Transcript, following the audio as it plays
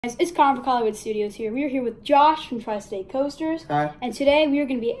It's Canon Vixia Hollywood Studios here. We are here with Josh from Tri-State Coasters. Hi. And today we are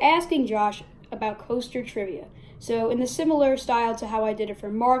going to be asking Josh about coaster trivia. So in the similar style to how I did it for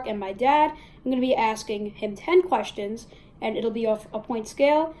Mark and my dad, I'm going to be asking him 10 questions, and it'll be off a point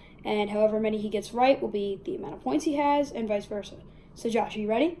scale, and however many he gets right will be the amount of points he has, and vice versa. So Josh, are you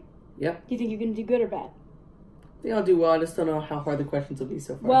ready? Yep. Do you think you're going to do good or bad? I think I'll do well. I just don't know how hard the questions will be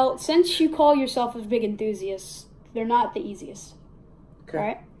so far. Well, since you call yourself a big enthusiast, they're not the easiest. Okay. All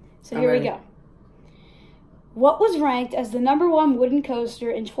right? So I'm here ready. we go. What was ranked as the #1 wooden coaster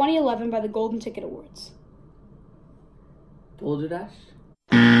in 2011 by the Golden Ticket Awards? Boulder Dash?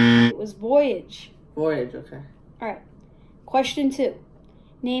 It was Voyage. Voyage, okay. All right. Question 2.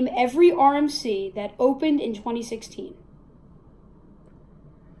 Name every RMC that opened in 2016.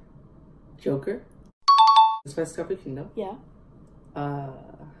 Joker? Space Discovery Kingdom? Yeah.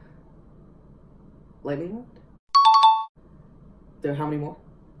 Lightning Rod? There are how many more?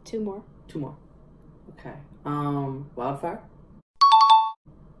 2 more. 2 more. Okay. Wildfire?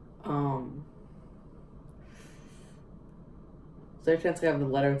 Is there a chance I have the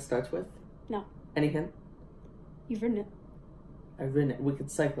letter it starts with? No. Any hint? You've written it. I've written it.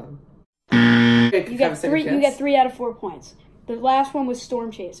 Wicked Cyclone. You get 3. You get 3 out of 4 points. The last one was Storm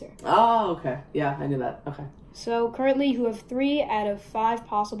Chaser. Oh, okay. Yeah, I knew that. Okay. So currently you have 3 out of 5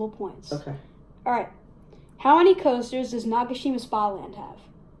 possible points. Okay. All right. How many coasters does Nagashima Spa Land have?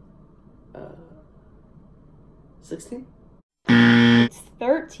 16? It's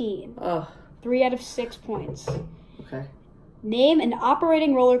 13. Oh, 3 out of 6 points. okay. Name an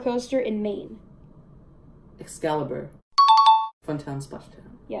operating roller coaster in Maine. Excalibur. Funtown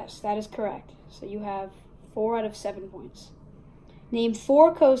Splashtown. Yes, that is correct. So you have 4 out of 7 points. Name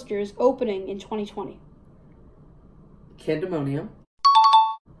 4 coasters opening in 2020. Candemonium.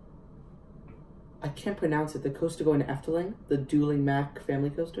 I can't pronounce it. The coaster going to Efteling. The Dueling Mac family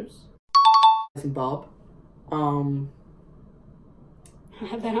coasters. Bob. I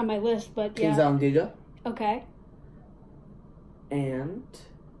have that on my list, but King's yeah. Island Giga. Okay. And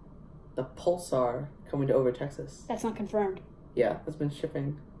the Pulsar coming to Over Texas. That's not confirmed. Yeah, that's been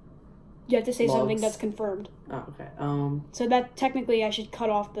shipping. You have to say something Logs. that's confirmed. Oh, okay. So that technically I should cut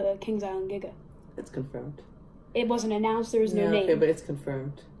off the Kings Island Giga. It's confirmed. It wasn't announced. There was no Yeah, name. okay, but it's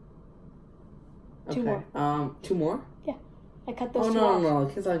confirmed. 2 more. 2 more? Yeah, I cut those Oh, 2 no, off. no,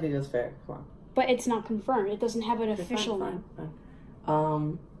 King's Island Giga is fair. Come on. But it's not confirmed. It doesn't have an Okay, official fine, name.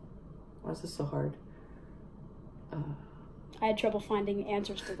 fine. Why is this so hard? I had trouble finding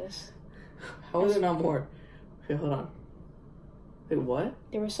answers to this. How is there not more? Okay, hold on. Wait, what?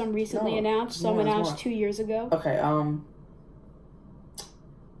 There was some recently No, announced, some there's announced more. 2 years ago. Okay,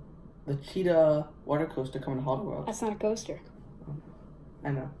 the Cheetah water coaster coming to Hollywood World. That's not a coaster.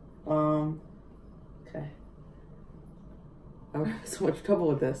 I know. Okay. I'm having so much trouble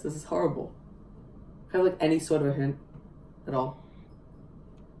with this. This is horrible. Can I have, like, any sort of a hint at all?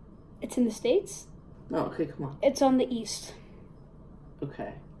 It's in the States. No, okay, come on. It's on the east.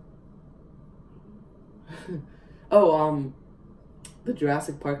 Okay. Oh, the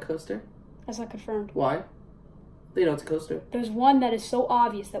Jurassic Park coaster? That's not confirmed. Why? You know, it's a coaster. There's one that is so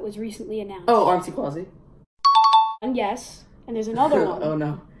obvious that was recently announced. Oh, RMC Quasi? And yes. And there's another one. Oh,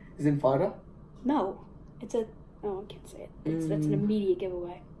 no. Is it in Florida? No. It's a... Oh, I can't say it. That's an immediate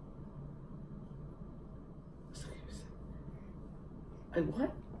giveaway. Wait,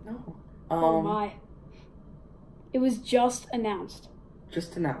 what? No. Oh my. It was just announced.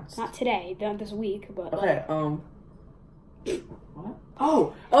 Just announced. Not today, not this week, but... Okay, what?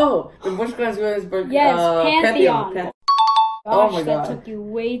 Oh! The Busch Gardens Williamsburg, Yes, Pantheon. Gosh, Oh my that God. took you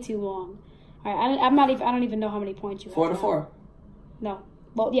way too long. All right, I don't even know how many points you have. 4 to now. 4. No.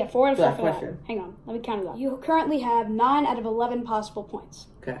 Well, yeah, 4 out of 4 That for that. question. Hang on, let me count it up. You currently have 9 out of 11 possible points.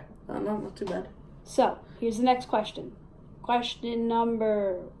 Okay. No, not too bad. So, here's the next question. Question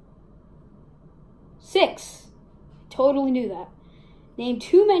number 6. Totally knew that. Name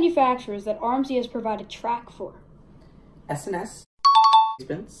 2 manufacturers that RMC has provided track for. S&S.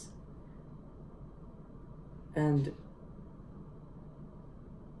 Spins. And...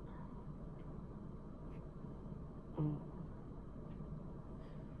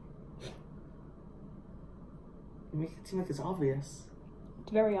 You make it seem like it's obvious.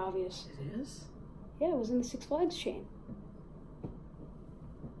 It's very obvious. It is? Yeah, it was in the Six Flags chain.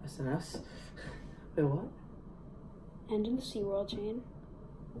 S&S? Wait, what? And in the SeaWorld chain.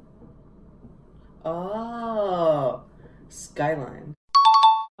 Oh! Skyline.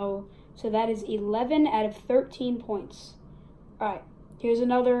 Oh, so that is 11 out of 13 points. Alright, here's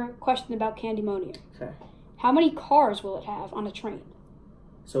another question about Candemonium. Okay. How many cars will it have on a train?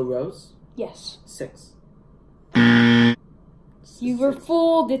 So rows? Yes. 6. You were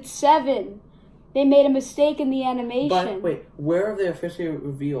fooled. It's 7. They made a mistake in the animation. But wait, where have they officially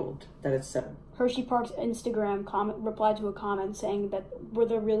revealed that it's 7? Hershey Park's Instagram replied to a comment saying that will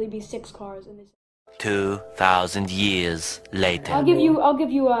there really be 6 cars in this? 2,000 years later. I'll give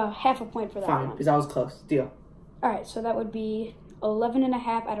you a half a point for that. Fine, one. because I was close. Deal. All right, so that would be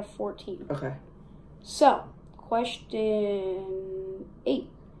 11.5 out of 14. Okay. So, question 8.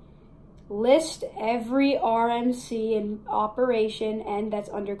 List every RMC in operation and that's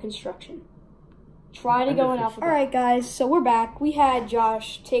under construction. Try to go in alphabet. All right, guys, so we're back. We had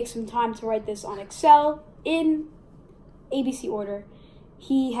Josh take some time to write this on Excel in ABC order.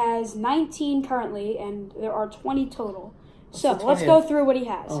 He has 19 currently, and there are 20 total. So let's go through what he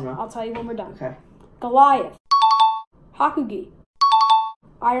has. Oh, no. I'll tell you when we're done. Okay. Goliath, Hakugi,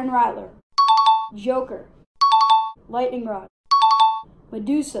 Iron Rattler, Joker, Lightning Rod,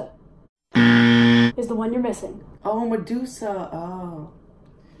 Medusa is the one you're missing. Oh, Medusa. Oh.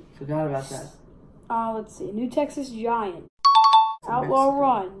 Forgot about that. Let's see. New Texas Giant, Outlaw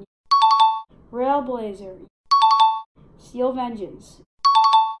Run, Railblazer, Steel Vengeance,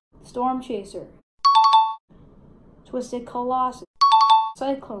 Storm Chaser, Twisted Colossus,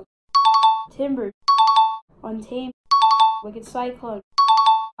 Cyclone, Timber, Untamed, Wicked Cyclone,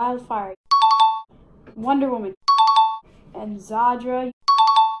 Wildfire, Wonder Woman, and Zadra.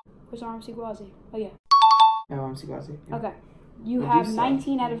 Where's RMC Gwazi? Oh, yeah. Yeah, RMC Gwazi. Yeah. Okay. You have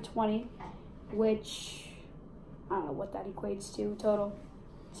 19 out of 20, which I don't know what that equates to total.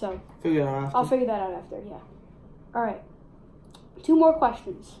 So Figure that out after. I'll figure that out after, yeah. All right. 2 more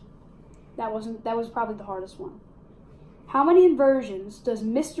questions. That was probably the hardest one. How many inversions does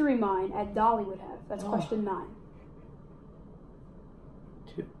Mystery Mine at Dollywood have? That's question 9.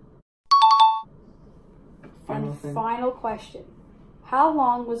 2. Final question. How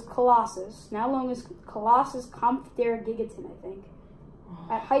long was Colossus, now known as Colossus Kampf der Gigaton, I think,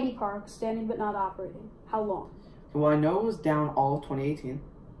 at Heidi Park, standing but not operating? How long? Well, I know it was down all of 2018.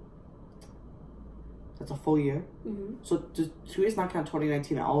 That's a full year. Mm-hmm. So, should we just not count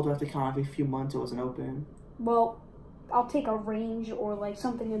 2019 at all? Do I have to count every few months it wasn't open? Well, I'll take a range or like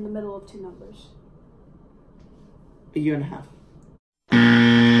something in the middle of 2 numbers. A year and a half.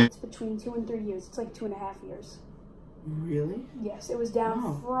 It's between 2 and 3 years. It's like 2.5 years. Really? Yes, it was down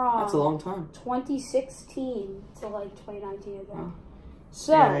from... That's a long time. 2016 to like 2019, I think. Oh.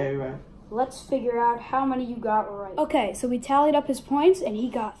 So, yeah, you're right. Let's figure out how many you got right. Okay, so we tallied up his points, and he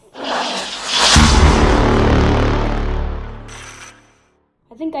got 3.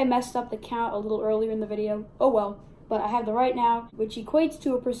 I think I messed up the count a little earlier in the video. Oh well, but I have the right now, which equates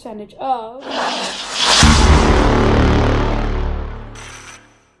to a percentage of...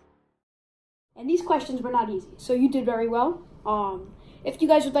 And these questions were not easy, so you did very well. If you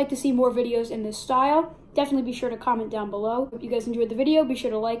guys would like to see more videos in this style, definitely be sure to comment down below. If you guys enjoyed the video, be sure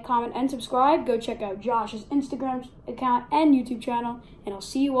to like, comment, and subscribe. Go check out Josh's Instagram account and YouTube channel, and I'll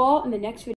see you all in the next video.